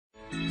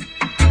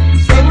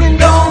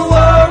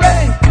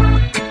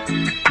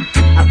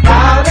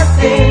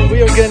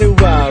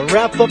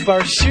wrap up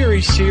our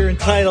series here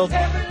entitled,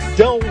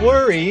 Don't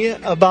Worry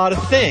About a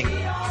Thing.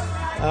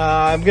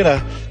 I'm going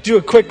to do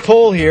a quick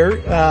poll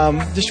here.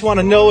 Just want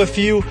to know if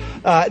you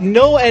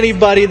know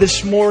anybody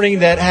this morning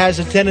that has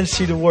a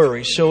tendency to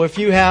worry. So if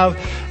you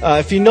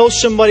know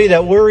somebody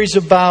that worries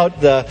about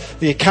the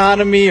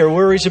economy or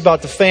worries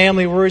about the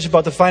family, worries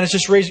about the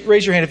finances, just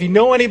raise your hand. If you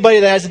know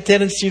anybody that has a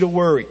tendency to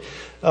worry.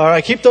 All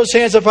right, keep those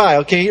hands up high,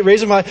 okay?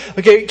 Raise them high.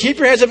 Okay, keep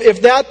your hands up.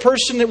 If that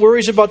person that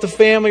worries about the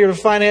family or the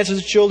finances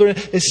of children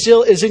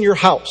is in your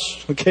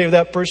house, okay? If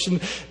that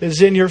person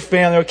is in your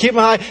family, keep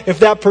them high if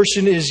that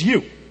person is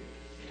you.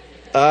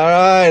 All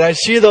right, I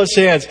see those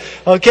hands.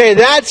 Okay,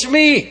 that's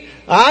me.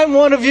 I'm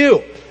one of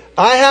you.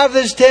 I have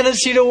this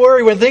tendency to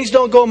worry when things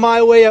don't go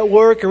my way at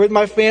work or with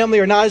my family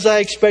or not as I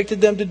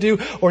expected them to do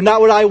or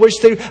not what I wish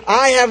they do.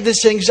 I have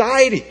this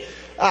anxiety.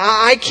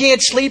 I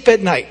can't sleep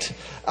at night.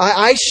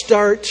 I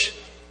start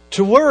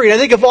to worry. I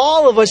think of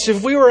all of us,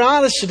 if we were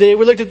honest today,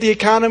 we looked at the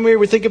economy, or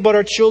we think about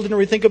our children, or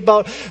we think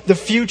about the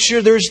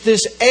future, there's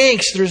this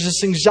angst, there's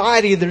this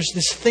anxiety, there's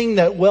this thing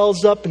that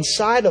wells up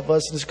inside of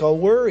us, and it's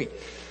called worry.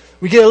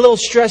 We get a little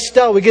stressed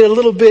out, we get a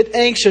little bit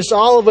anxious.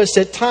 All of us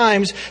at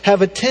times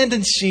have a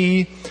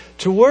tendency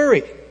to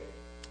worry.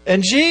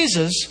 And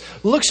Jesus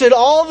looks at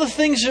all the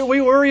things that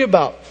we worry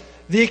about.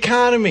 The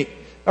economy,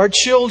 our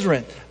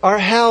children, our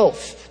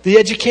health, the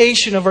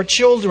education of our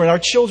children, our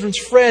children's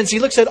friends. He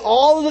looks at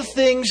all of the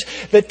things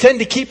that tend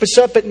to keep us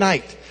up at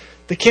night,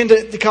 that tend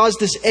to cause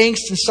this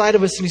angst inside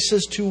of us. And he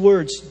says two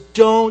words: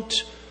 don't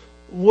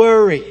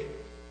worry.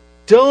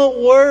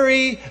 Don't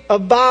worry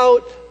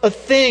about a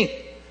thing.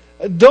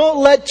 Don't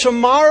let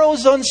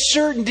tomorrow's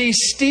uncertainty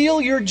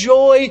steal your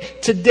joy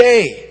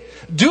today.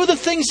 Do the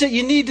things that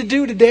you need to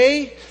do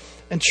today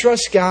and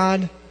trust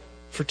God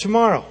for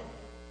tomorrow.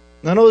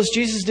 Now notice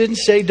Jesus didn't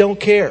say don't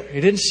care.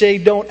 He didn't say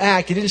don't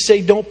act. He didn't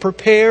say don't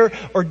prepare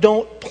or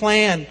don't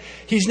plan.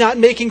 He's not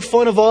making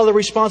fun of all the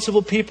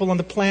responsible people on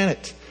the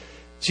planet.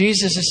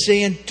 Jesus is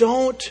saying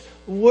don't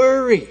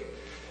worry.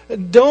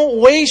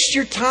 Don't waste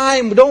your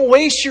time. Don't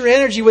waste your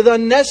energy with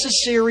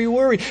unnecessary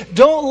worry.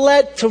 Don't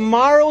let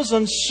tomorrow's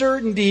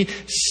uncertainty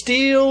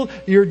steal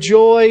your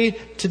joy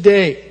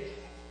today.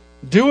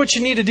 Do what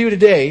you need to do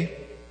today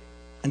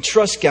and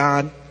trust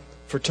God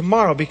for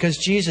tomorrow, because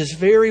Jesus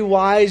very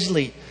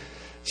wisely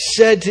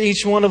said to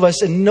each one of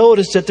us, and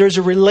notice that there's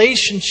a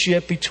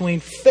relationship between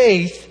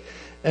faith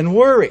and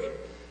worry.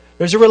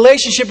 There's a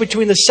relationship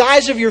between the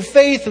size of your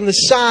faith and the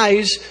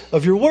size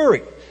of your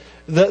worry.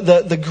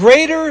 The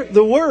greater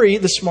the worry,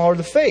 the smaller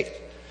the faith.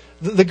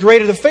 The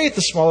greater the faith,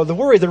 the smaller the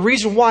worry. The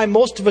reason why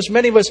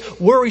many of us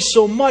worry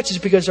so much is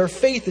because our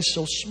faith is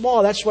so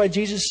small. That's why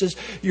Jesus says,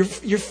 your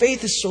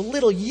faith is so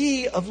little,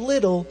 ye of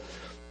little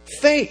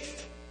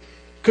faith.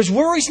 Because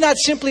worry is not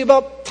simply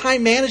about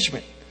time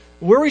management.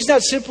 Worry is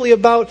not simply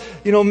about,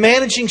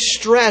 managing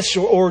stress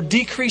or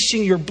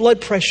decreasing your blood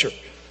pressure.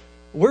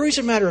 Worry is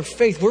a matter of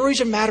faith. Worry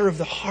is a matter of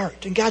the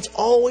heart. And God's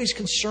always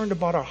concerned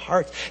about our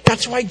hearts.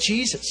 That's why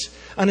Jesus,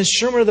 on His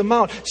Sermon on the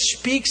Mount,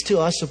 speaks to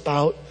us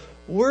about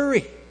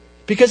worry.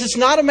 Because it's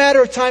not a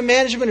matter of time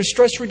management or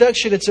stress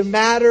reduction. It's a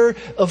matter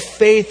of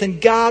faith.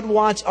 And God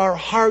wants our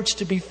hearts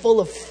to be full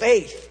of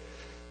faith,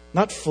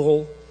 not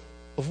full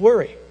of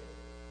worry.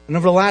 And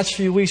over the last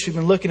few weeks, we've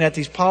been looking at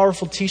these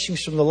powerful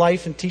teachings from the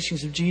life and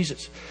teachings of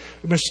Jesus.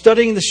 We've been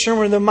studying the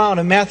Sermon on the Mount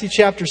in Matthew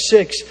chapter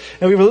 6.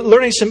 And we've been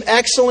learning some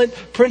excellent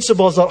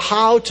principles on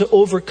how to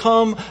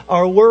overcome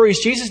our worries.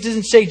 Jesus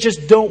didn't say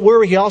just don't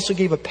worry. He also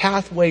gave a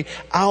pathway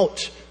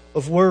out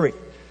of worry.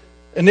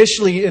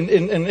 Initially,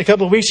 in a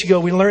couple of weeks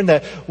ago, we learned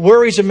that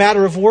worry is a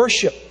matter of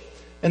worship.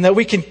 And that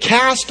we can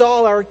cast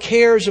all our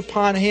cares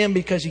upon Him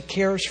because He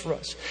cares for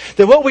us.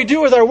 That what we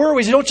do with our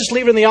worries, we don't just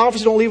leave it in the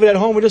office, we don't leave it at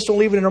home, we just don't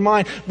leave it in our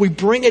mind. We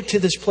bring it to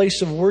this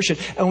place of worship.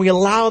 And we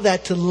allow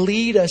that to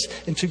lead us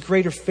into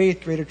greater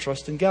faith, greater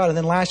trust in God. And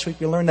then last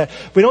week we learned that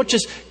we don't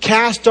just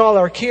cast all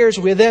our cares.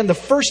 The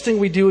first thing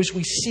we do is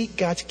we seek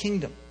God's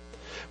kingdom.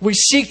 We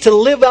seek to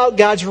live out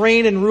God's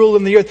reign and rule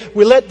in the earth.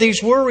 We let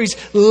these worries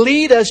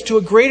lead us to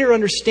a greater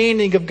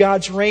understanding of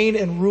God's reign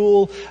and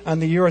rule on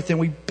the earth.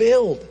 And we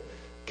build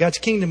God's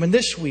kingdom. And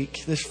this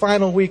week, this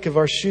final week of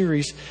our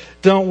series,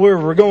 don't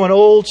worry, we're going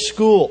old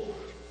school.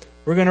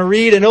 We're going to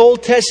read an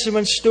Old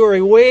Testament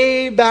story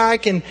way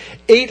back in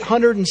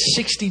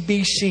 860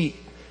 BC.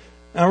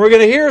 And we're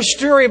going to hear a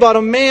story about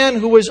a man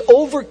who was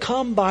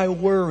overcome by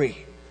worry.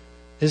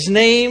 His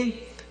name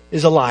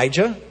is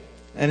Elijah.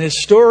 And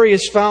his story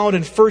is found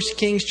in 1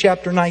 Kings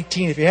chapter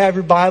 19. If you have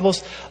your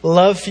Bibles, I'd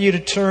love for you to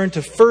turn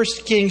to 1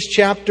 Kings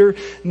chapter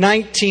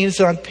 19.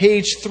 It's on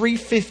page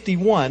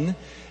 351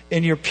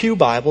 in your pew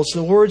Bibles.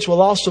 The words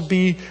will also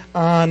be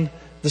on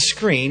the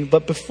screen.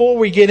 But before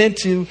we get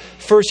into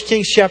 1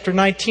 Kings chapter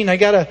 19, I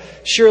got to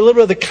share a little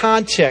bit of the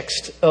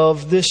context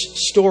of this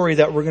story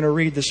that we're going to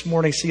read this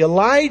morning. See,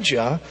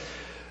 Elijah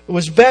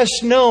was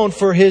best known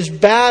for his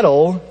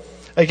battle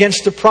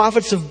against the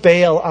prophets of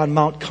Baal on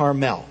Mount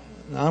Carmel.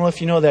 I don't know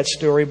if you know that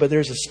story, but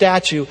there's a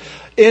statue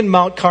in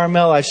Mount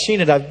Carmel. I've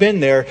seen it. I've been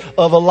there,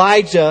 of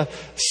Elijah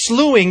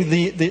slaying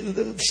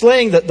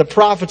the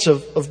prophets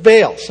of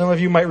Baal. Some of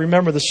you might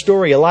remember the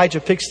story. Elijah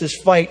picks this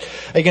fight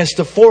against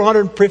the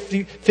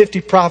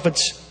 450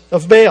 prophets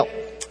of Baal.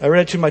 I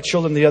read it to my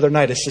children the other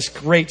night. It's this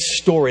great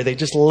story. They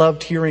just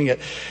loved hearing it.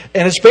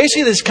 And it's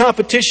basically this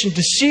competition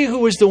to see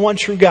who is the one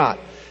true God.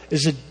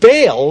 Is it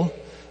Baal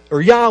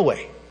or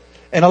Yahweh?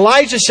 And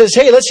Elijah says,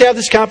 hey, let's have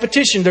this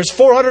competition. There's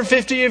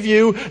 450 of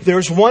you.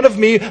 There's one of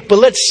me. But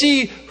let's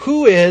see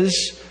who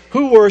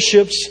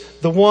worships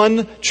the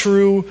one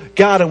true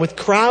God. And with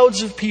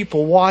crowds of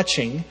people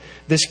watching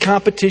this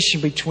competition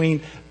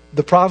between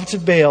the prophets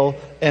of Baal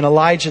and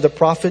Elijah, the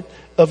prophet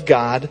of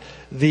God,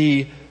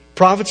 the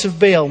prophets of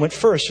Baal went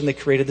first and they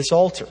created this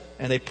altar.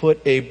 And they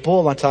put a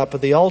bull on top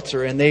of the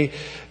altar. And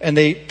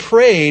they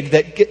prayed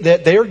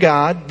that their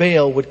God,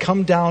 Baal, would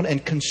come down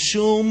and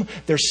consume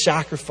their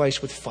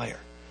sacrifice with fire.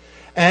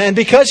 And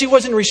because he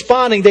wasn't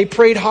responding, they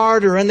prayed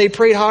harder and they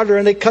prayed harder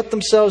and they cut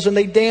themselves and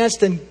they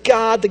danced. And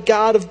God, the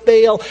God of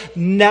Baal,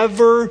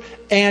 never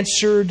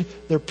answered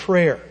their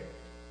prayer.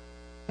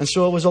 And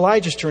so it was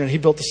Elijah's turn, and he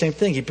built the same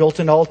thing. He built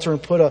an altar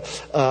and put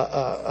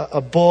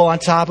a bull on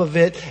top of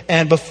it.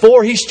 And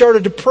before he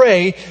started to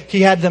pray, he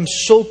had them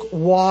soak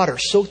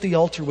the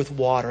altar with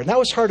water. And that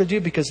was hard to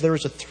do because there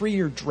was a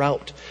 3-year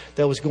drought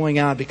that was going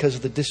on because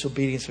of the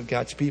disobedience of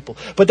God's people.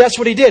 But that's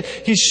what he did.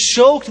 He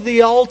soaked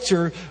the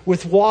altar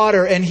with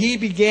water, and he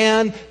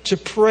began to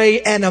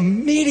pray. And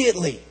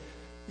immediately,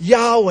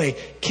 Yahweh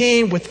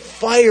came with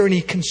fire, and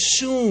he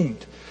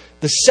consumed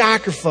the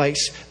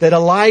sacrifice that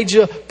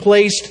Elijah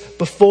placed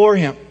before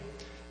him.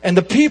 And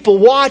the people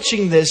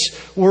watching this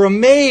were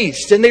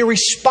amazed, and they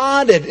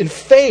responded in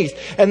faith.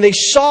 And they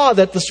saw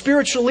that the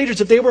spiritual leaders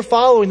that they were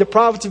following, the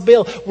prophets of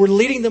Baal, were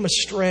leading them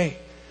astray.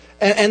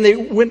 And they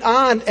went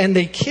on and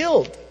they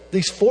killed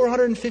these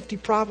 450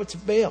 prophets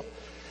of Baal.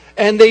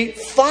 And they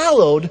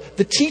followed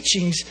the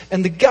teachings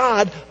and the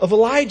God of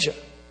Elijah,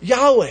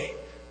 Yahweh,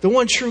 the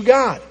one true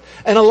God.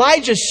 And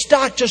Elijah's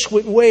stock just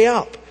went way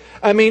up.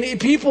 I mean,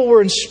 people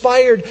were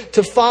inspired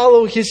to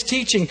follow his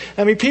teaching.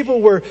 I mean,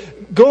 people were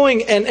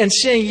going and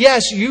saying,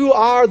 yes, you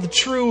are the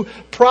true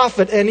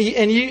prophet.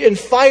 And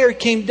fire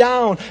came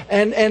down.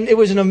 And it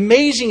was an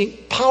amazing,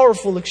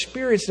 powerful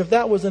experience. And if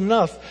that wasn't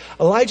enough,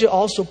 Elijah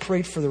also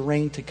prayed for the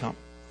rain to come.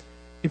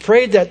 He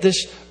prayed that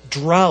this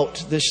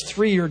drought, this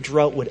 3-year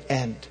drought, would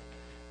end.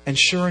 And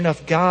sure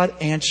enough, God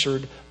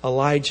answered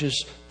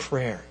Elijah's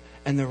prayer.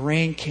 And the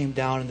rain came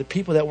down, and the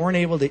people that weren't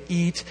able to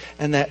eat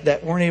and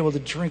that weren't able to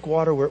drink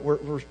water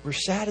were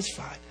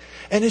satisfied.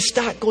 And his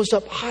stock goes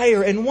up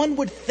higher. And one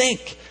would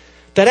think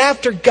that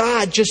after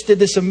God just did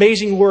this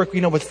amazing work,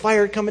 with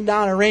fire coming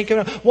down and rain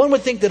coming down, one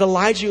would think that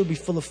Elijah would be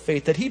full of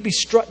faith, that he'd be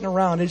strutting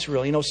around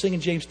Israel,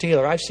 singing James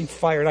Taylor, I've seen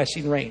fire and I've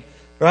seen rain,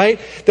 right?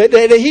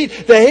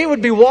 That he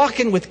would be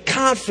walking with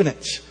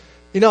confidence.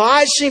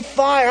 I've seen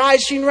fire,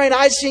 I've seen rain,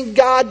 I've seen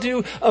God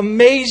do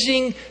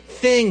amazing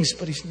things,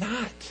 but he's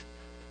not.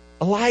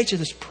 Elijah,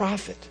 this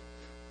prophet,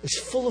 is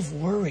full of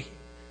worry.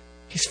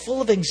 He's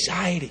full of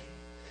anxiety.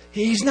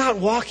 He's not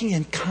walking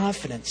in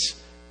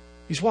confidence.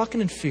 He's walking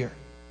in fear.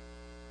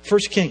 1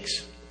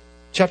 Kings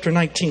chapter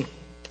 19,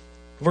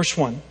 verse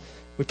 1.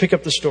 We pick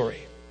up the story.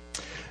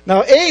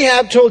 Now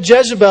Ahab told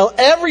Jezebel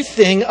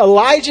everything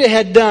Elijah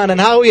had done and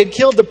how he had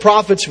killed the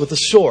prophets with a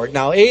sword.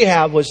 Now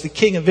Ahab was the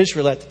king of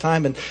Israel at the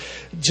time, and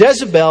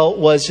Jezebel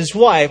was his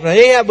wife. Now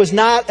Ahab was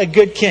not a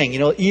good king.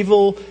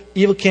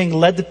 Evil king,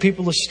 led the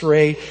people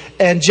astray.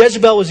 And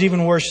Jezebel was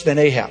even worse than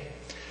Ahab.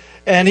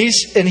 And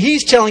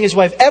he's telling his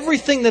wife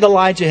everything that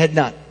Elijah had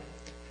done.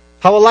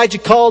 How Elijah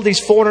called these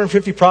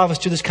 450 prophets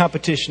to this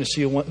competition to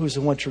see who's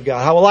the one true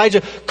God. How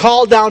Elijah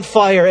called down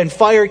fire, and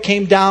fire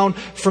came down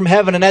from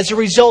heaven. And as a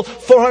result,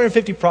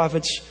 450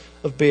 prophets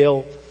of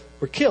Baal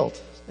were killed.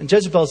 And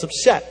Jezebel's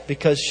upset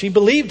because she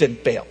believed in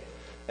Baal.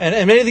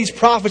 And many of these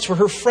prophets were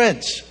her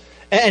friends.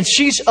 And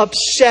she's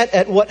upset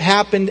at what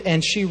happened,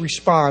 and she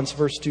responds,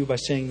 verse 2, by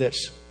saying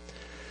this.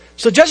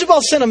 So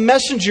Jezebel sent a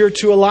messenger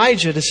to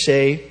Elijah to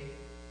say,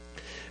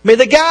 may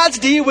the gods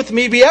deal with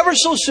me be ever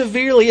so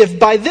severely if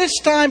by this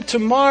time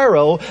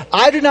tomorrow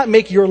I do not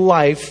make your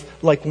life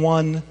like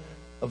one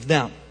of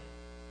them.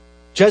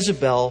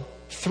 Jezebel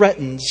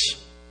threatens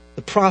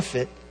the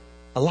prophet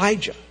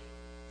Elijah.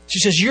 She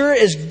says, you're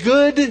as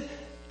good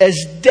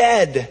as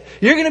dead.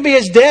 You're going to be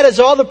as dead as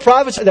all the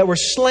prophets that were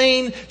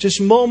slain just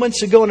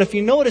moments ago. And if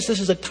you notice, this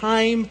is a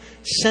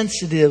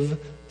time-sensitive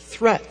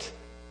threat.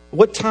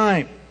 What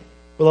time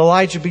will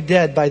Elijah be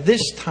dead? By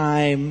this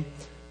time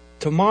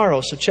tomorrow.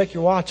 So check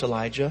your watch,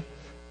 Elijah.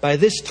 By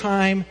this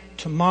time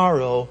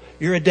tomorrow,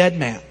 you're a dead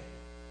man.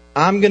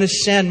 I'm going to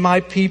send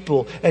my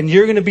people, and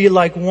you're going to be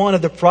like one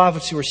of the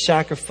prophets who were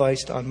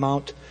sacrificed on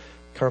Mount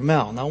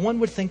Carmel. Now, one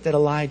would think that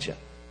Elijah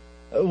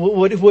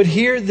would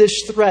hear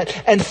this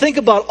threat and think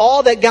about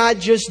all that God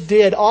just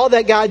did, all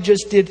that God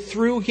just did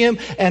through him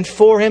and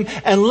for him,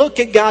 and look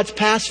at God's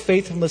past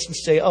faithfulness and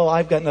say, oh,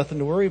 I've got nothing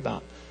to worry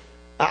about.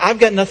 I've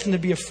got nothing to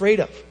be afraid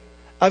of.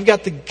 I've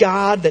got the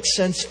God that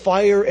sends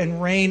fire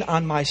and rain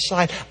on my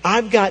side.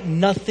 I've got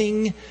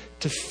nothing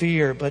to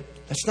fear. But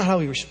that's not how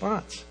he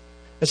responds.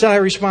 That's not how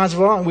he responds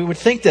at all. We would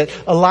think that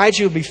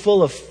Elijah would be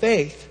full of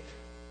faith,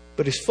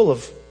 but he's full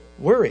of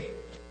worry.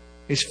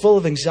 He's full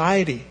of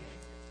anxiety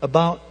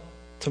about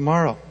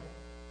tomorrow.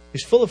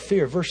 He's full of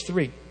fear. Verse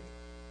 3.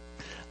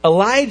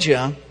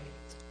 Elijah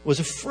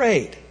was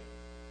afraid,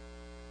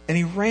 and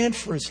he ran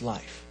for his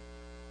life.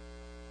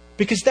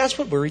 Because that's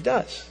what worry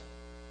does.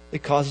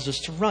 It causes us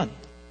to run.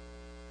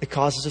 It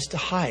causes us to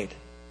hide.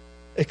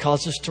 It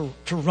causes us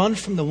to run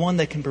from the one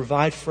that can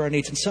provide for our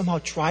needs and somehow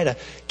try to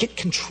get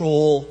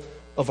control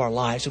of our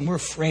lives. When we're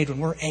afraid, when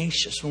we're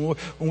anxious, when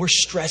we're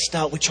stressed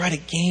out, we try to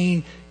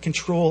gain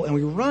control and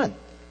we run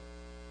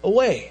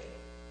away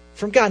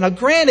from God. Now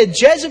granted,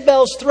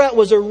 Jezebel's threat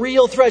was a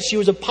real threat. She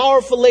was a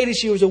powerful lady.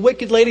 She was a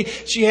wicked lady.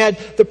 She had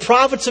the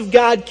prophets of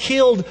God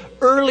killed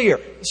earlier.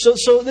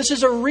 So this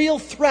is a real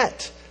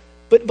threat.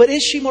 But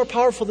is she more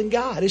powerful than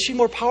God? Is she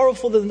more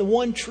powerful than the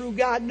one true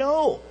God?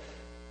 No,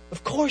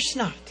 of course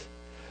not.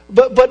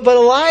 But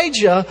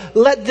Elijah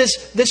let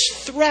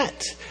this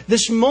threat,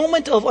 this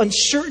moment of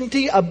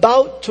uncertainty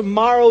about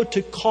tomorrow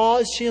to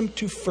cause him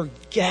to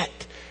forget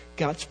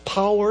God's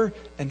power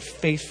and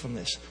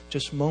faithfulness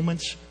just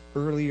moments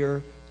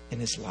earlier in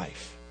his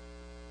life.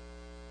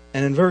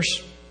 And in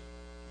verse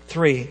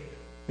 3,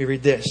 we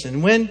read this.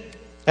 And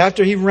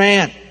after he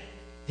ran,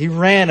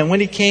 and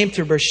when he came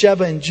to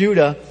Beersheba in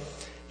Judah,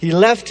 he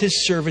left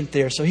his servant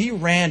there. So he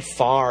ran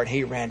far and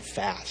he ran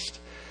fast.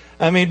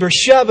 I mean,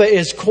 Beersheba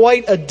is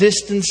quite a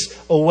distance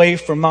away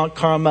from Mount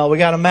Carmel. We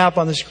got a map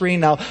on the screen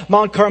now.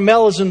 Mount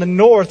Carmel is in the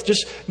north,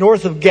 just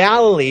north of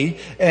Galilee,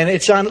 and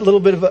it's on a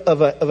little bit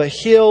of a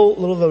hill, a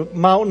little bit of a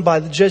mountain by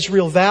the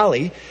Jezreel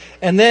Valley.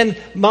 And then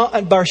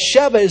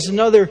Beersheba is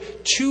another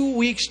 2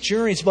 weeks'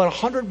 journey. It's about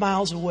 100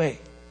 miles away.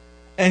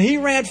 And he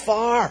ran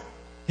far.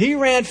 He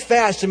ran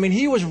fast. I mean,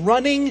 he was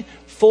running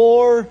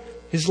for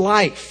his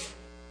life.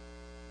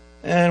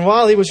 And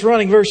while he was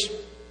running, verse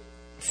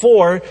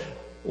 4,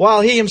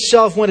 while he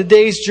himself went a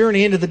day's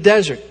journey into the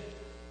desert,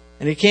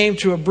 and he came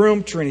to a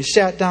broom tree, and he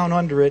sat down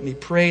under it, and he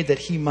prayed that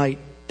he might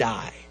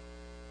die.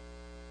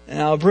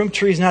 Now, a broom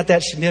tree is not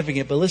that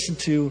significant, but listen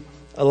to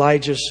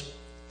Elijah's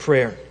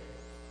prayer.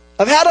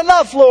 I've had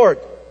enough, Lord,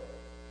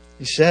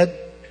 he said.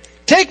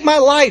 Take my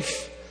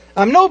life.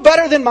 I'm no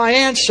better than my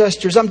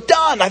ancestors. I'm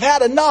done. I've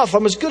had enough.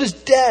 I'm as good as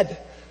dead.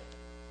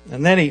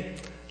 And then he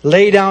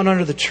lay down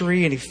under the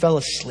tree and he fell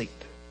asleep.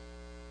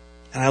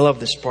 And I love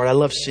this part. I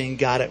love seeing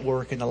God at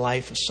work in the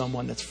life of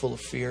someone that's full of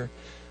fear,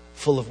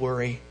 full of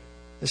worry.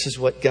 This is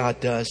what God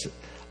does.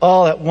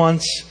 All at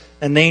once,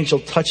 an angel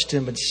touched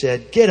him and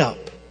said, get up.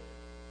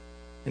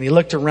 And he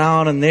looked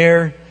around, and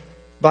there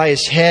by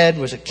his head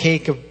was a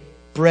cake of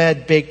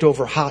bread baked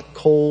over hot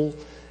coal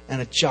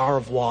and a jar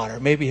of water.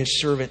 Maybe his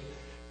servant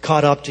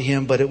caught up to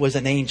him, but it was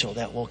an angel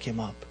that woke him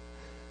up.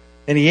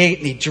 And he ate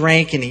and he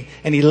drank and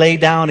he lay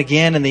down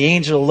again. And the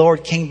angel of the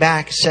Lord came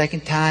back a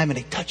second time and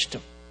he touched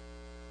him.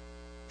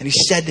 And he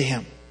said to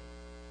him,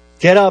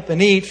 get up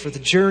and eat, for the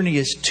journey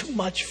is too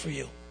much for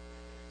you.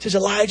 He says,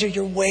 Elijah,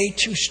 you're way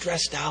too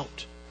stressed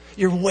out.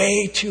 You're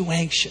way too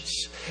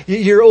anxious.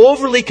 You're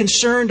overly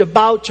concerned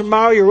about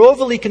tomorrow. You're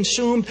overly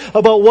consumed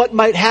about what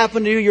might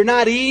happen to you. You're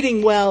not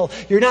eating well.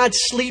 You're not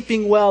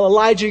sleeping well.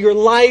 Elijah, your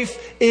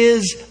life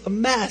is a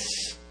mess.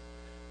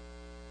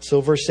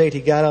 So verse 8, he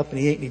got up and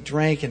he ate and he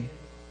drank, and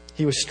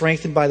he was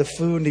strengthened by the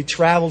food, and he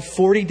traveled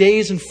 40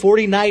 days and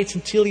 40 nights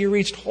until he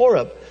reached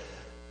Horeb,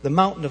 the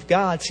mountain of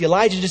God. See,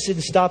 Elijah just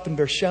didn't stop in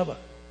Beersheba.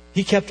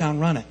 He kept on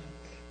running.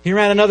 He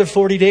ran another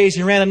 40 days.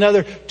 He ran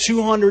another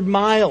 200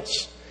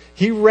 miles.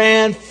 He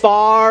ran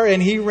far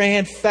and he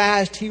ran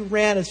fast. He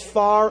ran as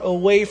far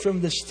away from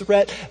this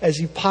threat as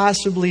he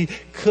possibly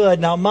could.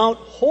 Now, Mount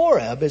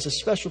Horeb is a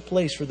special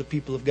place for the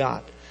people of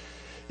God.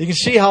 You can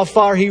see how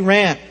far he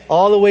ran,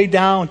 all the way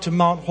down to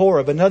Mount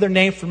Horeb. Another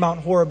name for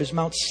Mount Horeb is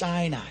Mount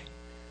Sinai.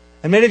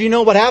 And many of you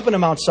know what happened to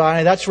Mount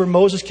Sinai. That's where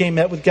Moses came,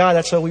 met with God.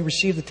 That's how we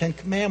received the Ten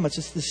Commandments.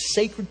 It's this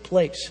sacred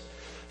place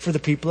for the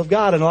people of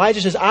God. And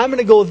Elijah says, I'm going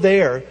to go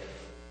there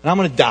and I'm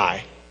going to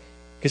die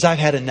because I've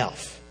had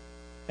enough.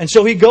 And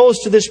so he goes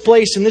to this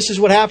place, and this is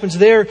what happens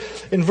there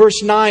in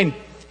verse 9.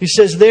 He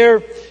says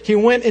there he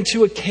went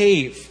into a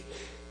cave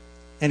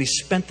and he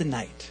spent the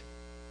night.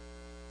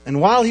 And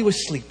while he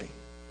was sleeping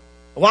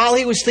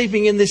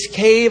in this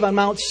cave on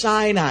Mount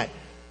Sinai,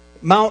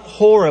 Mount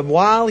Horeb,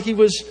 while he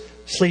was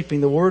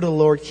sleeping, the word of the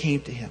Lord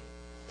came to him.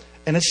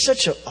 And it's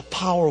such a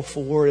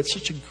powerful word. It's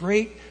such a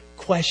great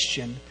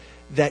question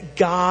that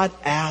God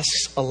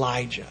asks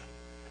Elijah.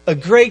 A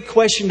great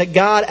question that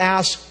God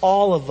asks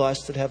all of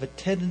us that have a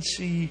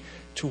tendency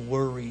to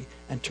worry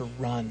and to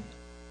run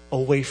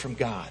away from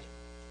God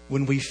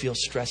when we feel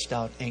stressed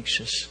out,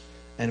 anxious,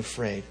 and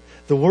afraid.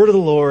 The word of the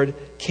Lord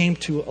came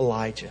to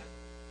Elijah.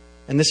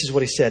 And this is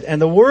what he said.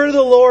 And the word of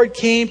the Lord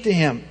came to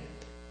him.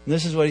 And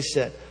this is what he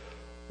said.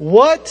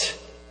 What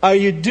are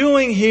you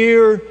doing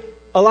here,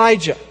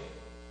 Elijah?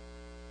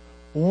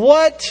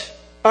 What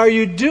are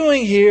you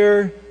doing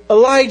here,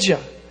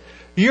 Elijah?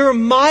 You're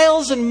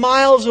miles and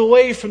miles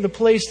away from the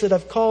place that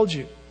I've called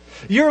you.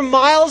 You're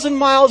miles and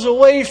miles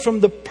away from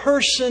the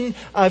person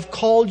I've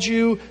called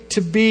you to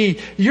be.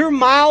 You're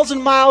miles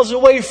and miles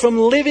away from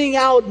living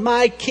out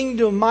my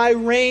kingdom, my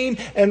reign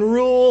and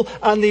rule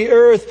on the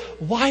earth.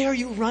 Why are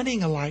you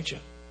running, Elijah?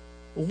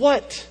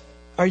 What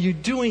are you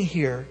doing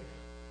here,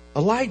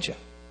 Elijah?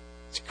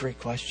 It's a great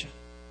question.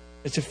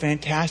 It's a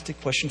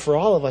fantastic question for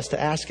all of us to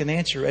ask and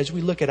answer as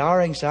we look at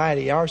our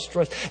anxiety, our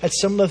stress, at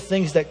some of the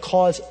things that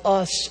cause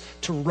us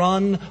to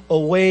run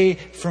away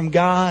from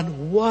God.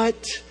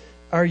 What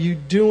are you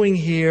doing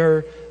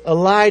here,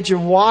 Elijah?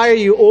 Why are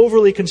you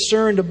overly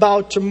concerned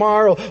about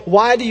tomorrow?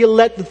 Why do you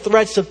let the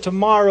threats of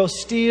tomorrow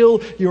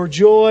steal your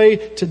joy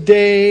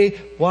today?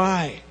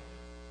 Why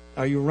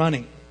are you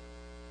running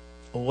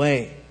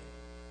away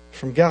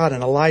from God?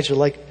 And Elijah,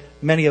 like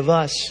many of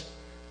us,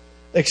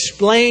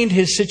 explained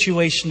his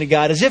situation to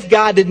God as if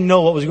God didn't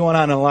know what was going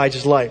on in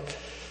Elijah's life.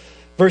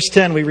 Verse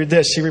 10, we read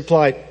this. He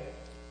replied,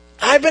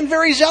 I've been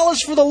very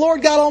zealous for the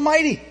Lord God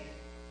Almighty.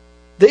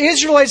 The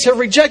Israelites have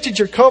rejected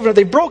your covenant.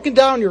 They've broken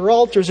down your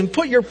altars and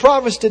put your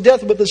prophets to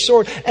death with the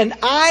sword. And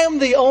I am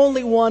the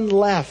only one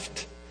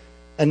left.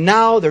 And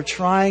now they're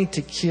trying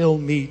to kill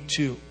me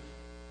too.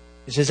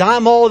 He says,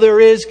 I'm all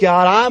there is,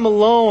 God. I'm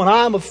alone.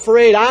 I'm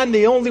afraid. I'm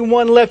the only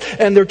one left.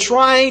 And they're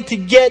trying to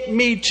get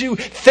me too.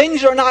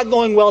 Things are not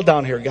going well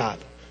down here, God.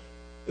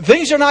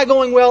 Things are not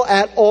going well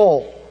at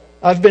all.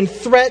 I've been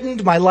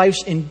threatened. My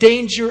life's in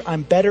danger.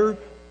 I'm better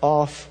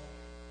off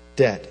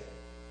dead.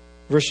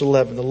 Verse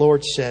 11, the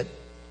Lord said,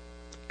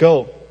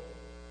 Go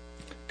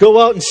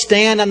out and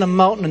stand on the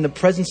mountain in the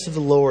presence of the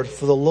Lord,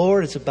 for the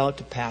Lord is about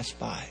to pass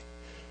by.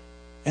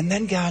 And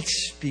then God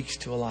speaks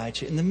to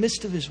Elijah in the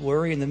midst of his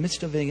worry, in the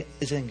midst of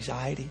his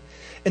anxiety,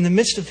 in the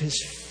midst of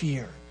his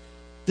fear.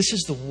 This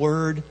is the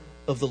word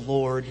of the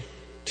Lord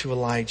to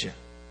Elijah.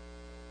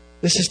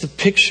 This is the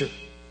picture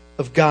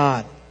of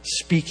God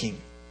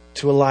speaking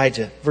to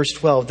Elijah. Verse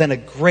 12, then a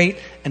great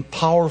and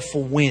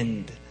powerful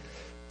wind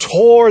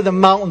tore the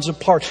mountains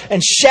apart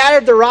and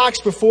shattered the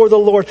rocks before the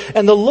Lord.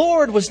 And the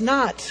Lord was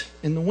not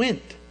in the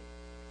wind.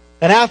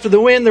 And after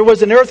the wind, there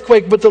was an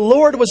earthquake, but the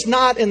Lord was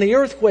not in the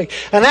earthquake.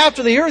 And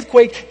after the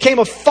earthquake came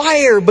a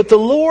fire, but the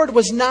Lord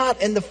was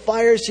not in the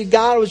fire. See,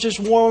 God was just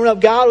warming up.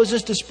 God was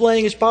just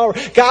displaying His power.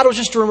 God was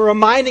just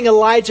reminding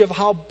Elijah of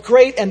how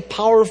great and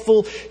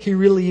powerful He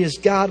really is.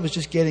 God was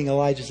just getting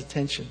Elijah's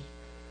attention.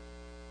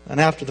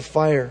 And after the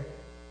fire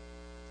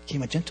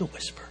came a gentle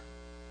whisper.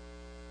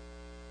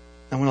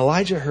 And when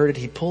Elijah heard it,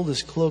 he pulled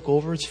his cloak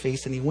over his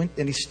face and he went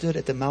and he stood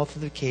at the mouth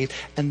of the cave.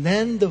 And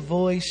then the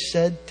voice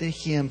said to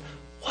him,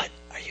 "What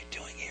are you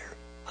doing here,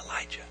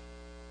 Elijah?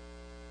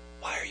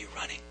 Why are you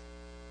running?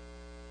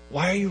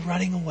 Why are you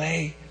running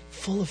away,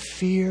 full of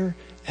fear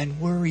and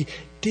worry?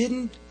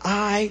 Didn't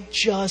I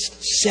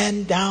just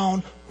send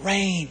down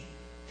rain?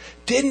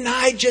 Didn't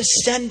I just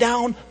send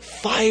down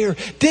fire?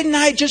 Didn't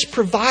I just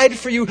provide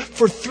for you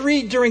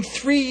during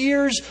 3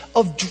 years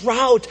of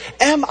drought?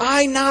 Am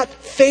I not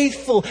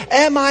faithful?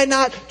 Am I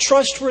not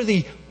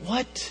trustworthy?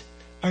 What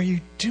are you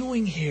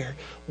doing here?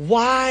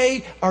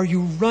 Why are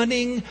you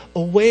running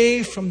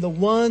away from the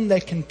one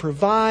that can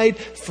provide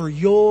for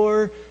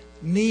your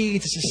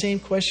needs?" It's the same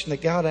question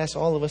that God asks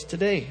all of us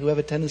today who have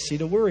a tendency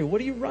to worry.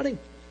 What are you running?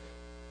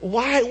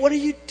 Why? What are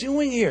you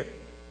doing here?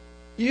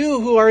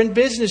 You who are in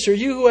business, or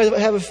you who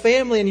have a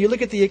family, and you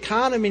look at the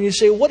economy and you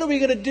say, what are we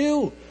going to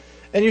do?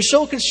 And you're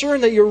so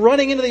concerned that you're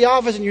running into the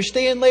office and you're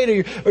staying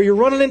late, or you're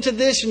running into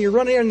this and you're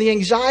running, and the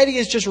anxiety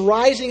is just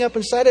rising up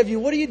inside of you.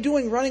 What are you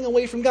doing running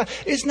away from God?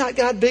 Is not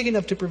God big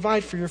enough to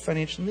provide for your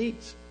financial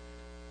needs?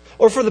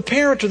 Or for the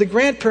parent or the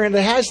grandparent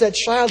that has that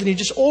child and you're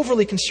just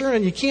overly concerned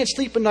and you can't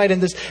sleep at night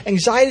and this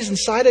anxiety is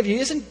inside of you.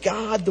 Isn't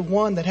God the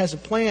one that has a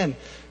plan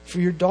for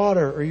your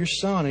daughter or your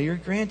son or your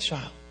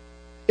grandchild?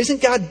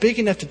 Isn't God big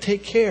enough to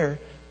take care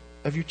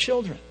of your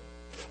children?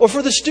 Or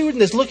for the student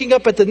that's looking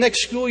up at the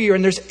next school year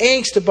and there's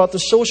angst about the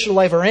social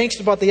life or angst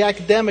about the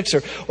academics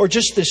or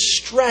just this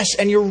stress,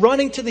 and you're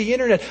running to the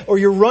internet or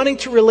you're running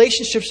to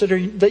relationships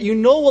that you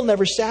know will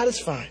never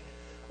satisfy.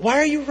 Why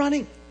are you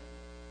running?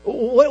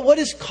 What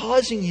is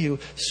causing you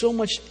so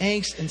much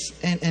angst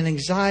and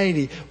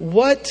anxiety?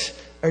 What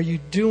are you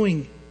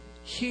doing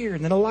here?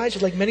 And then Elijah,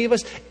 like many of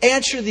us,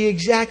 answer the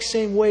exact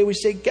same way. We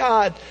say,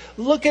 God,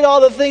 look at all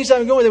the things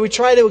I'm going through. We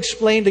try to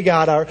explain to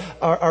God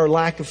our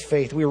lack of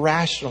faith. We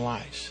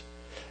rationalize.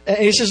 And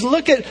he says,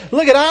 look at,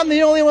 I'm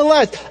the only one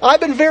left. I've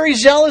been very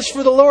zealous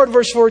for the Lord,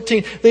 verse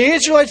 14. The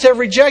Israelites have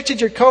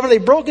rejected your covenant.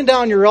 They've broken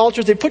down your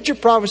altars. They put your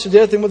prophets to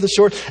death and with the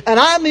sword. And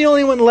I'm the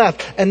only one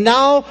left. And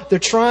now they're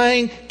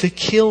trying to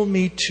kill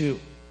me too.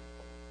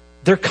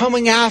 They're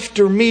coming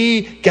after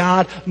me,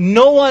 God.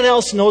 No one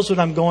else knows what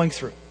I'm going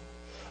through.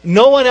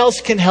 No one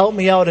else can help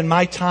me out in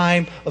my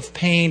time of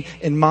pain,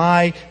 in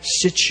my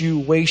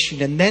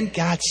situation. And then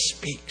God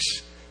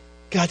speaks.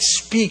 God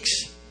speaks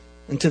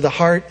into the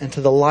heart and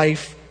to the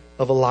life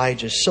of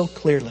Elijah so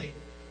clearly.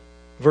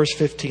 Verse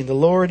 15, the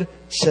Lord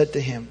said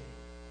to him,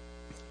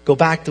 "Go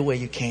back the way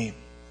you came.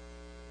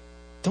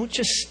 Don't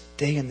just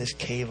stay in this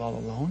cave all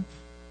alone.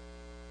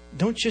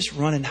 don't just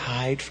run and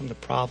hide from the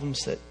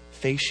problems that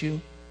face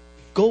you.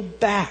 Go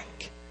back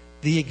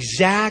the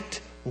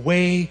exact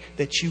way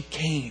that you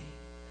came.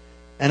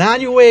 And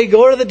on your way,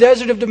 go to the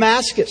desert of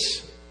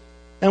Damascus.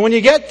 And when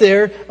you get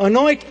there,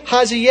 anoint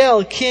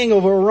Hazael king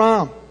over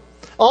Aram.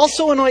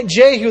 Also anoint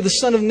Jehu the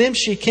son of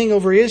Nimshi king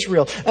over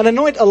Israel. And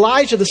anoint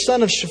Elijah the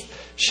son of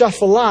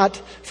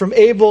Shaphat from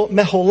Abel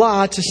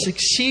Meholah to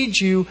succeed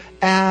you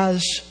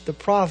as the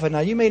prophet. Now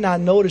you may not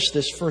notice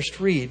this first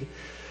read,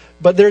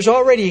 but there's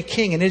already a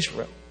king in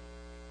Israel.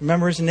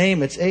 Remember his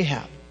name, it's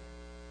Ahab.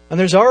 And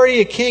there's already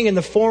a king in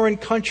the foreign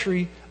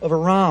country of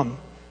Aram,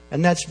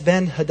 and that's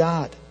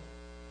Ben-Hadad.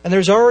 And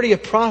there's already a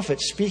prophet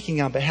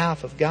speaking on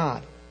behalf of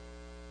God,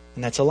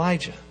 and that's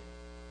Elijah.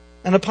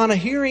 And upon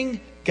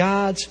hearing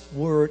God's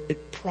word,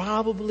 it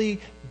probably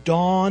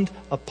dawned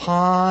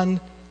upon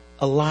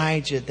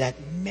Elijah that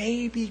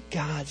maybe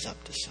God's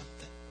up to something.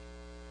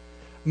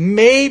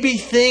 Maybe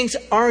things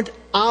aren't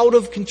out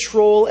of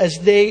control as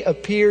they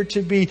appear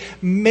to be.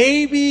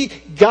 Maybe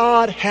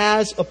God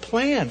has a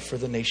plan for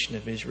the nation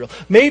of Israel.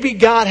 Maybe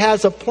God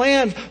has a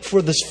plan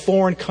for this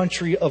foreign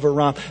country of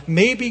Aram.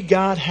 Maybe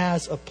God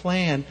has a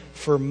plan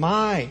for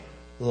my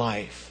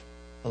life,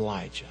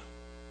 Elijah.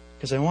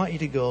 Because I want you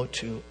to go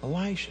to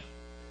Elijah.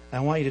 I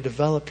want you to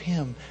develop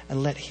him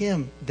and let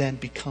him then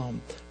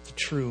become the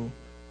true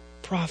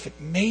prophet.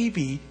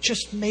 Maybe,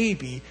 just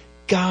maybe,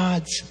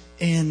 God's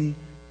in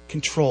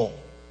control.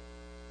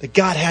 That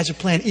God has a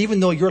plan. Even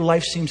though your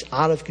life seems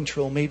out of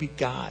control, maybe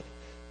God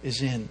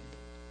is in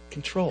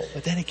control.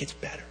 But then it gets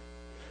better.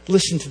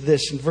 Listen to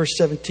this in verse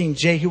 17.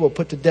 Jehu will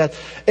put to death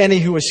any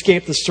who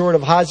escape the sword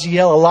of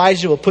Hazael.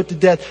 Elijah will put to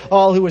death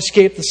all who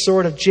escape the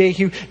sword of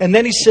Jehu. And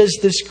then he says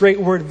this great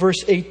word,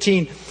 verse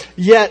 18.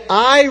 Yet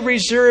I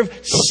reserve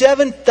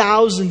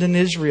 7,000 in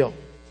Israel,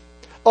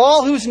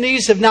 all whose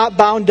knees have not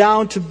bowed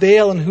down to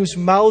Baal and whose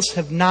mouths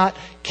have not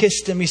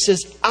kissed him. He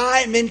says,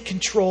 I'm in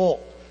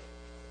control.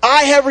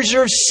 I have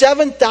reserved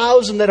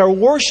 7,000 that are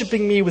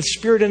worshiping me with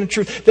spirit and in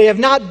truth. They have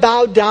not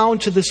bowed down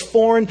to this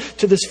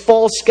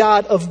false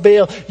god of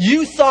Baal.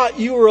 You thought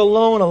you were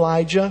alone,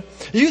 Elijah.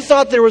 You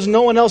thought there was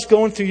no one else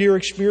going through your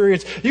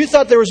experience. You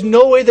thought there was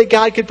no way that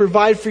God could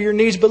provide for your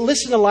needs. But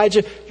listen,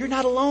 Elijah, you're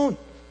not alone.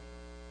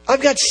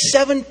 I've got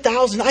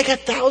 7,000. I got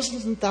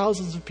thousands and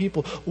thousands of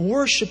people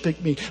worshiping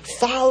me,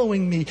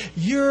 following me.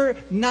 You're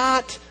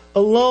not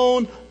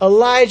alone,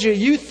 Elijah.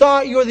 You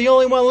thought you were the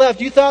only one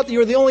left. You thought that you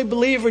were the only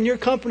believer in your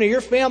company,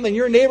 your family, in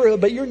your neighborhood,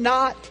 but you're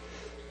not.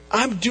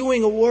 I'm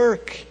doing a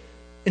work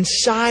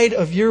inside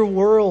of your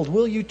world.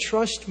 Will you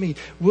trust me?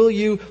 Will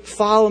you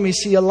follow me?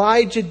 See,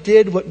 Elijah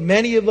did what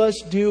many of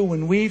us do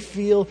when we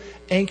feel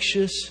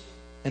anxious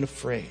and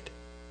afraid.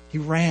 He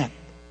ran.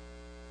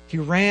 He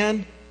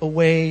ran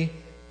away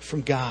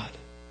from God.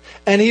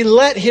 And he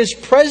let his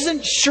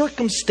present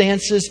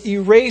circumstances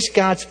erase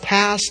God's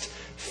past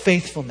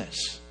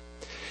faithfulness.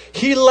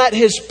 He let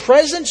his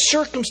present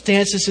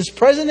circumstances, his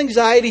present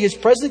anxiety, his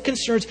present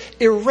concerns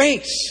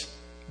erase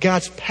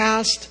God's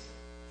past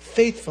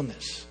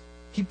faithfulness.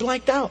 He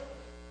blanked out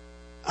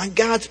on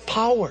God's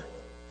power,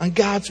 on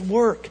God's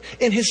work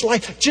in his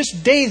life.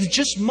 Just days,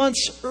 just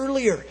months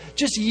earlier,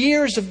 just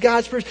years of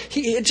God's presence.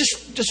 It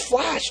just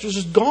flashed. It was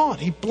just gone.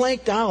 He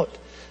blanked out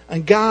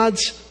on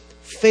God's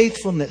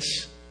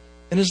faithfulness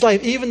in his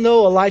life. Even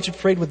though Elijah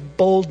prayed with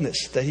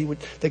boldness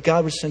that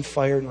God would send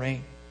fire and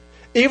rain.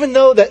 Even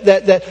though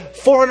that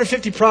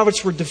 450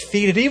 prophets were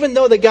defeated, even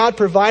though that God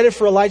provided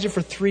for Elijah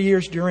for 3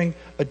 years during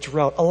a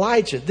drought,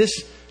 Elijah,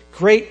 this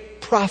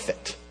great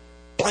prophet,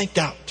 blanked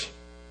out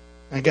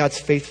on God's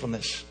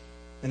faithfulness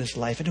in his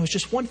life. And it was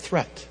just one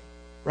threat,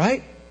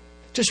 right?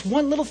 Just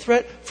one little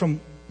threat from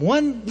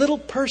one little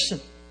person.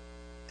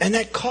 And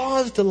that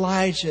caused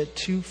Elijah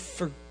to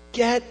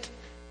forget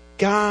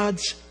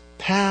God's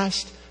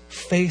past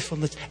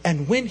faithfulness.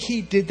 And when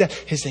he did that,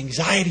 his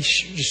anxiety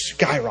just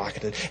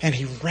skyrocketed and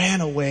he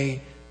ran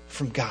away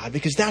from God,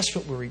 because that's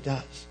what worry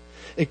does.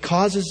 It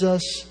causes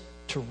us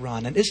to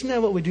run. And isn't that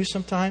what we do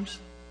sometimes?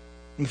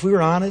 And if we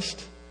were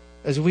honest,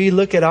 as we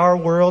look at our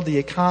world, the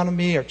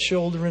economy, our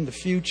children, the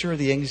future,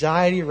 the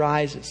anxiety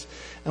rises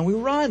and we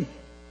run.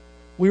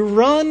 We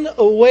run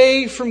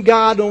away from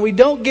God when we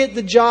don't get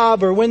the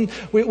job, or when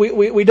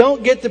we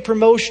don't get the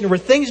promotion, or when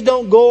things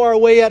don't go our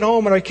way at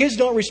home and our kids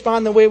don't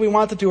respond the way we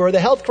want them to, or the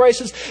health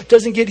crisis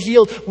doesn't get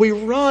healed. We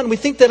run. We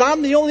think that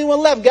I'm the only one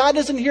left. God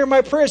doesn't hear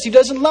my prayers. He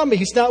doesn't love me.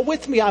 He's not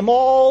with me. I'm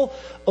all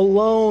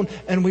alone.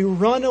 And we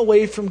run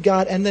away from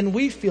God, and then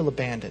we feel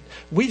abandoned.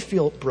 We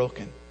feel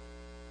broken.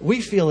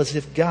 We feel as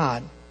if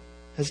God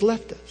has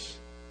left us.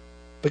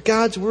 But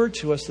God's word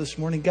to us this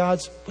morning,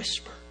 God's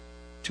whisper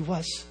to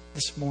us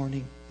this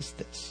morning is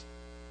this.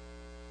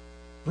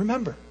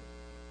 Remember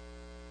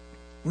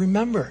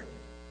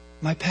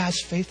my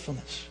past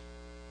faithfulness.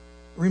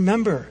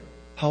 Remember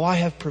how I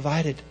have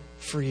provided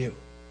for you.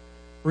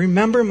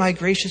 Remember my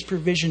gracious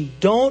provision.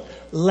 Don't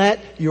let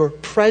your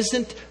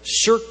present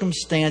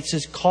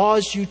circumstances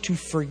cause you to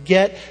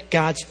forget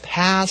God's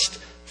past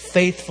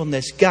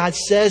faithfulness. God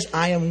says,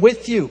 I am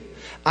with you.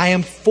 I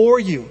am for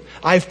you.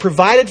 I've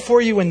provided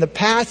for you in the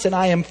past, and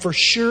I am for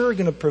sure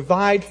going to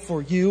provide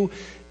for you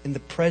in the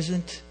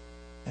present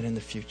and in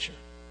the future.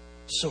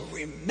 So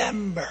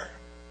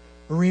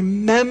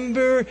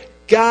remember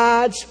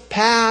God's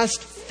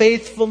past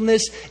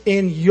faithfulness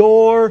in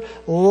your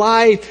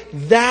life.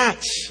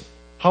 That's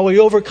how we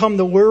overcome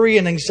the worry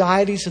and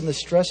anxieties and the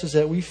stresses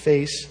that we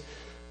face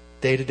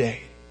day to day.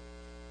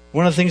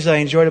 One of the things that I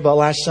enjoyed about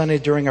last Sunday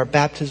during our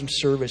baptism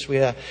service, we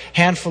had a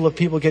handful of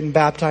people getting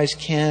baptized,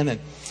 Ken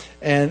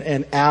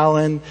and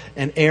Alan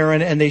and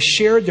Aaron, and they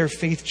shared their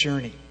faith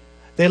journey.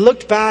 They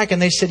looked back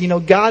and they said,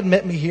 God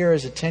met me here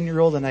as a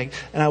 10-year-old and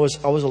I was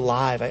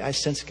alive. I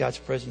sensed God's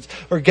presence.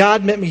 Or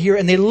God met me here,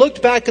 and they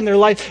looked back in their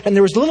life and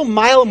there was little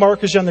mile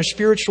markers on their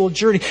spiritual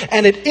journey,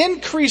 and it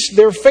increased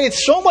their faith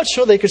so much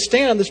so they could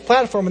stand on this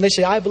platform and they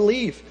say, I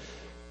believe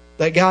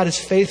that God is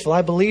faithful.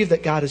 I believe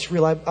that God is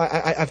real.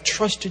 I've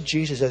trusted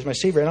Jesus as my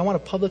Savior, and I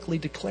want to publicly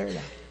declare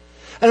that.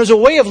 And it was a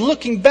way of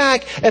looking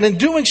back and in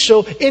doing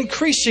so,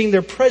 increasing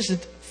their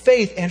present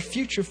faith and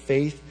future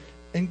faith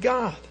in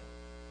God.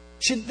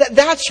 See,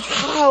 that's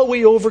how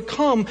we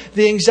overcome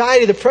the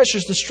anxiety, the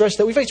pressures, the stress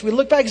that we face. We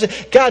look back and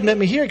say, God met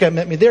me here, God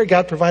met me there,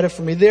 God provided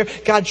for me there.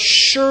 God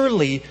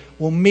surely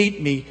will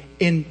meet me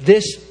in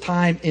this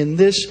time, in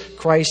this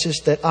crisis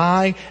that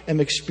I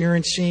am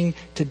experiencing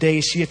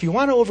today. See, if you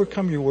want to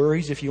overcome your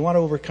worries, if you want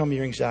to overcome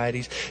your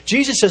anxieties,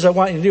 Jesus says, I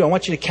want you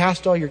to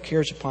cast all your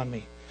cares upon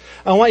me.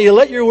 I want you to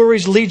let your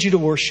worries lead you to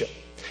worship.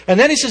 And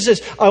then he says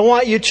this, I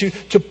want you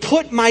to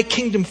put my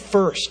kingdom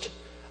first.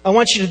 I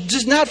want you to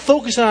just not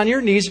focus on your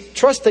needs,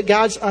 trust that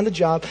God's on the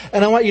job,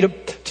 and I want you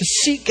to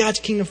seek God's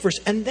kingdom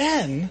first. And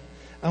then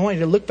I want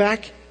you to look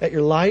back at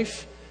your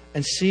life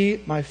and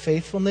see my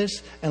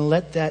faithfulness and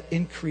let that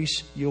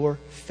increase your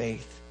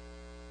faith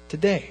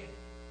today.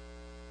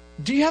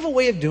 Do you have a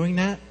way of doing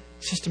that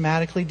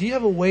systematically? Do you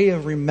have a way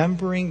of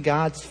remembering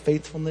God's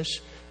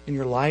faithfulness in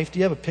your life? Do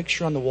you have a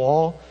picture on the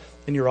wall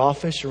in your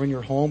office or in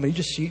your home and you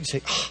just see it and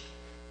say,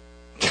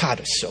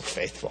 God is so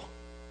faithful.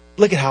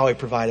 Look at how I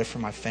provided for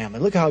my family.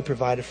 Look how I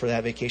provided for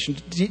that vacation.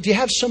 Do you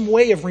have some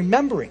way of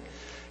remembering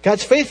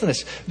God's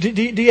faithfulness? Do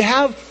you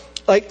have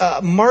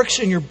marks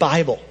in your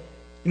Bible?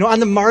 On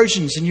the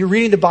margins, and you're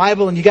reading the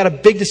Bible and you got a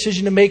big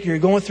decision to make, or you're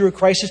going through a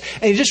crisis,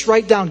 and you just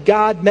write down,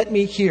 God met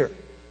me here.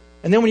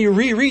 And then when you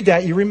reread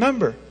that, you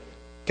remember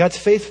God's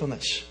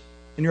faithfulness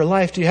in your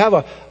life. Do you have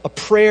a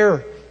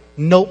prayer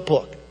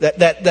notebook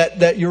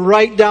that you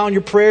write down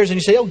your prayers and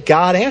you say,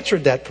 God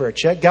answered that prayer.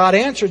 Check. God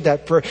answered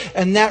that prayer.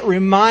 And that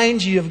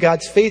reminds you of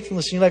God's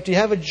faithfulness in your life. Do you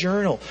have a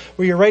journal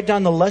where you write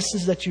down the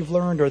lessons that you've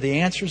learned or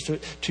the answers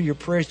to your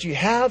prayers? Do you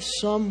have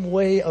some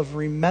way of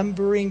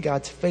remembering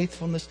God's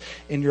faithfulness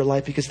in your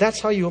life? Because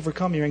that's how you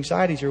overcome your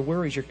anxieties, your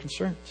worries, your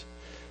concerns.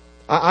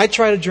 I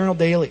try to journal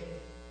daily.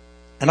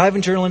 And I've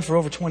been journaling for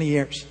over 20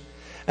 years.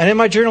 And in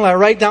my journal, I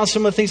write down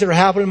some of the things that are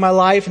happening in my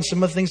life and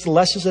some of the things, the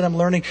lessons that I'm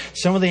learning,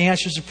 some of the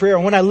answers to prayer.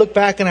 And when I look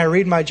back and I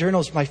read my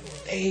journals, my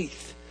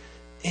faith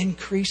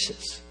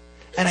increases.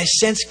 And I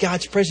sense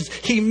God's presence.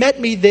 He met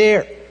me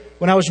there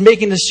when I was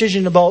making a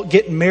decision about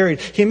getting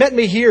married. He met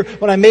me here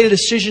when I made a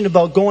decision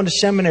about going to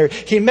seminary.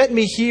 He met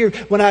me here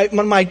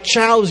when my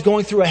child was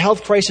going through a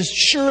health crisis.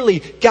 Surely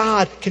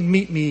God can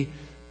meet me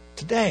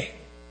today.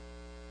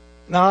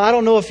 Now, I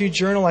don't know if you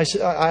journal.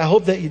 I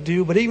hope that you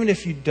do. But even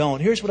if you don't,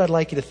 here's what I'd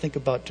like you to think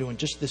about doing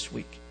just this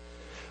week.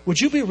 Would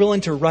you be willing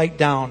to write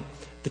down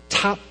the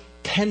top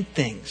 10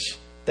 things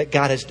that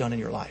God has done in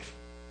your life?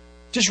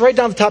 Just write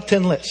down the top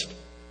 10 list.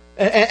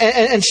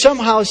 And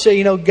somehow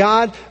say,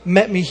 God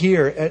met me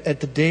here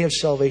at the day of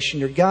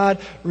salvation. Or God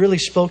really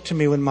spoke to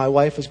me when my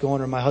wife was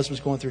going or my husband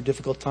was going through a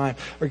difficult time.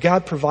 Or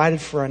God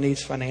provided for our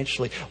needs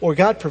financially. Or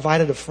God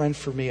provided a friend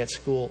for me at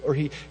school. Or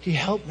He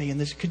helped me in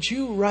this. Could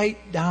you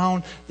write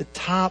down the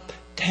top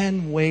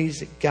 10 ways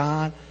that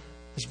God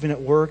has been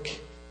at work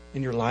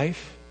in your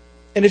life?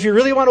 And if you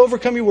really want to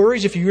overcome your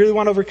worries, if you really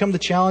want to overcome the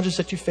challenges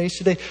that you face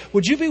today,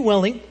 would you be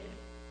willing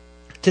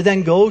to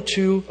then go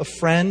to a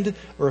friend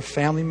or a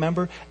family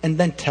member and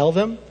then tell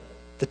them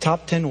the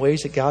top 10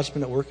 ways that God's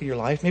been at work in your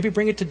life? Maybe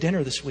bring it to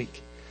dinner this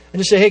week.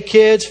 And just say, hey,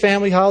 kids,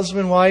 family,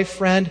 husband, wife,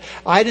 friend,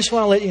 I just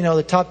want to let you know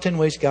the top 10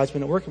 ways God's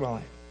been at work in my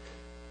life.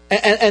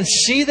 And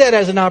see that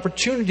as an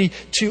opportunity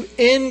to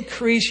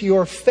increase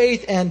your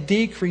faith and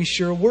decrease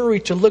your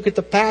worry, to look at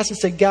the past and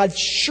say, God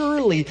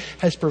surely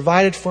has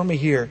provided for me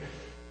here.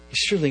 He's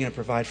surely going to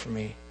provide for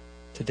me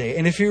today.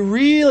 And if you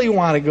really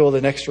want to go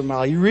the extra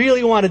mile, you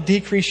really want to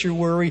decrease your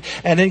worry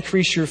and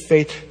increase your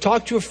faith,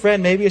 talk to a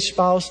friend, maybe a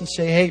spouse, and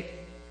say, hey,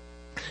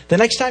 the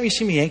next time you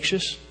see me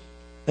anxious,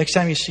 next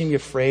time you see me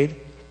afraid,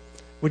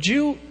 would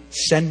you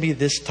send me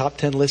this top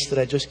 10 list that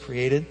I just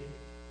created?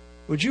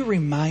 Would you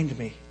remind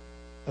me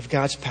of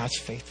God's past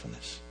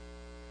faithfulness?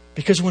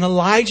 Because when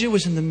Elijah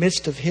was in the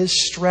midst of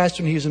his stress,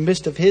 when he was in the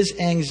midst of his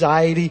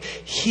anxiety,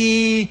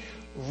 he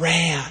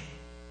ran.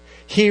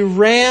 He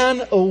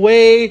ran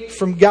away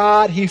from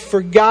God. He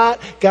forgot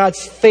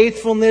God's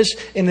faithfulness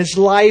in his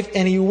life,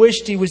 and he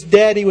wished he was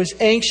dead. He was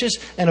anxious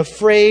and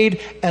afraid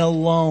and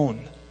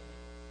alone.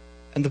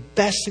 And the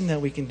best thing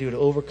that we can do to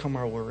overcome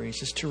our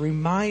worries is to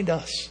remind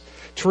us,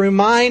 to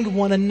remind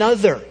one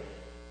another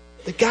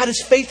that God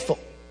is faithful.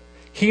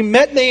 He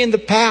met me in the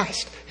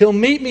past. He'll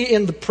meet me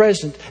in the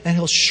present. And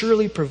He'll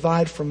surely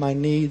provide for my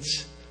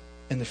needs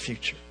in the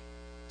future.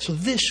 So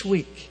this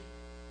week,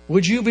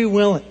 would you be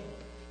willing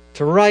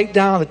to write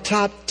down the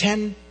top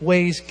 10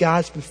 ways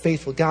God's been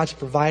faithful, God's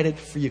provided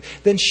for you?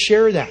 Then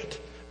share that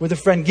with a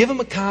friend. Give them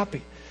a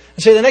copy.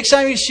 And say, the next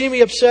time you see me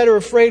upset or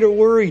afraid or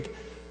worried,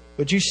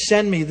 would you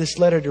send me this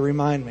letter to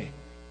remind me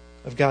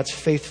of God's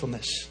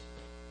faithfulness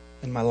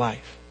in my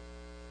life?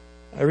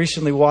 I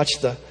recently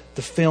watched the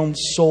film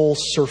Soul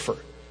Surfer.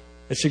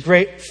 It's a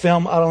great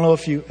film. I don't know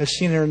if you have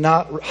seen it or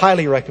not.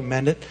 Highly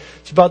recommend it.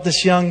 It's about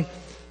this young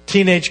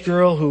teenage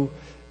girl who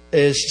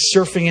is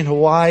surfing in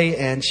Hawaii,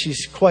 and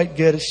she's quite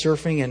good at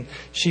surfing, and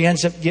she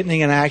ends up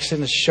getting in an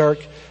accident. A shark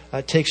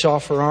takes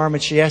off her arm,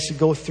 and she has to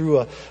go through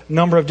a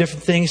number of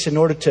different things in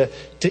order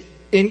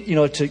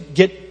to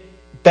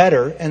get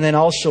better and then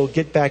also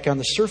get back on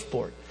the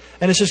surfboard.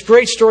 And it's this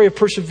great story of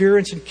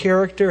perseverance and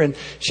character, and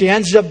she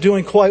ends up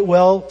doing quite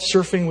well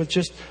surfing with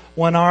just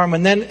one arm.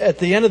 And then at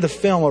the end of the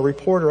film, a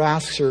reporter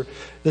asks her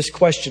this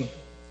question,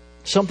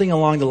 something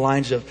along the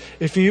lines of,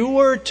 if you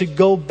were to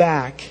go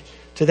back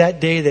to that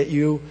day that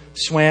you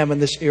swam in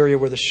this area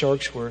where the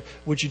sharks were,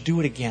 would you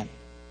do it again?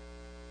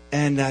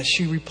 And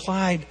she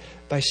replied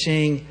by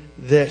saying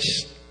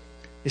this.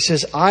 He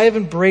says, I have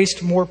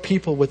embraced more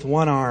people with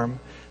one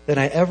arm than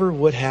I ever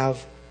would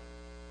have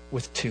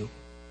with two.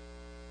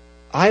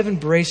 I have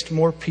embraced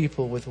more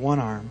people with one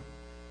arm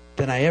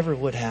than I ever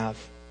would have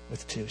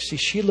with two. See,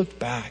 she looked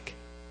back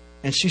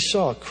and she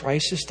saw a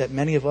crisis that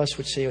many of us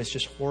would say was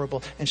just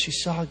horrible. And she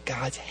saw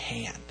God's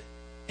hand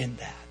in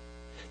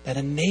that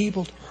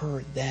enabled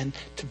her then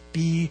to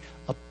be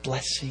a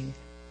blessing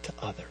to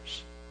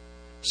others.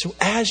 So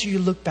as you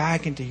look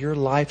back into your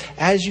life,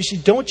 as you see,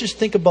 don't just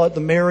think about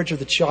the marriage or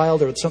the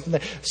child or something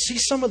that, see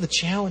some of the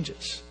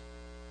challenges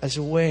as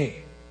a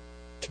way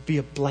to be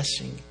a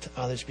blessing to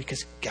others,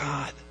 because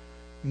God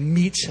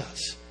meets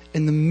us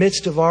in the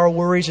midst of our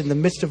worries, in the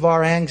midst of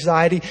our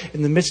anxiety,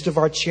 in the midst of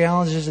our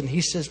challenges. And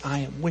He says, I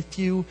am with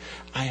you.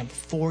 I am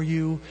for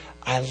you.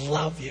 I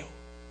love you.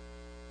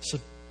 So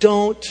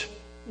don't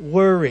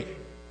worry.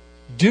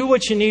 Do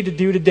what you need to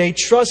do today.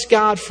 Trust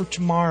God for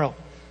tomorrow.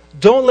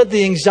 Don't let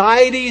the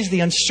anxieties, the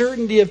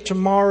uncertainty of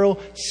tomorrow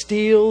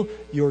steal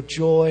your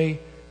joy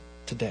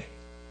today.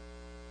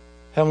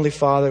 Heavenly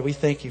Father, we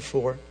thank You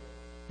for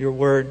Your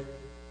word.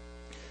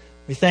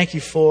 We thank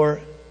You for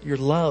Your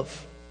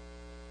love.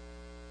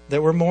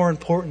 That we're more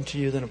important to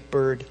You than a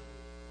bird.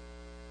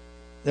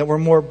 That we're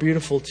more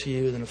beautiful to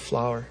You than a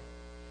flower.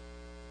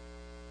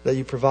 That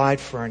You provide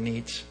for our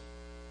needs.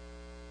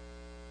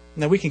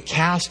 And that we can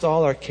cast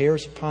all our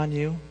cares upon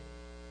You.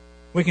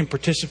 We can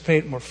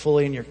participate more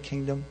fully in Your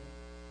kingdom.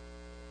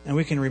 And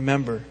we can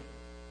remember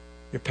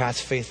Your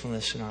past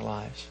faithfulness in our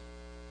lives.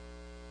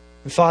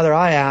 And Father,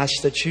 I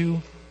ask that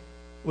You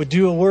would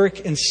do a work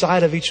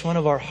inside of each one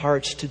of our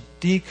hearts to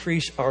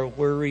decrease our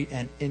worry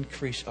and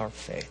increase our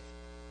faith.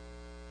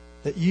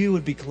 That You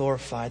would be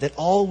glorified. That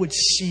all would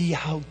see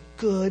how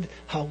good,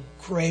 how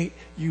great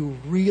You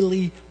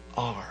really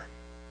are.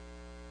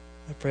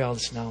 I pray all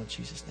this now in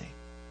Jesus' name.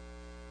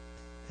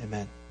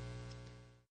 Amen.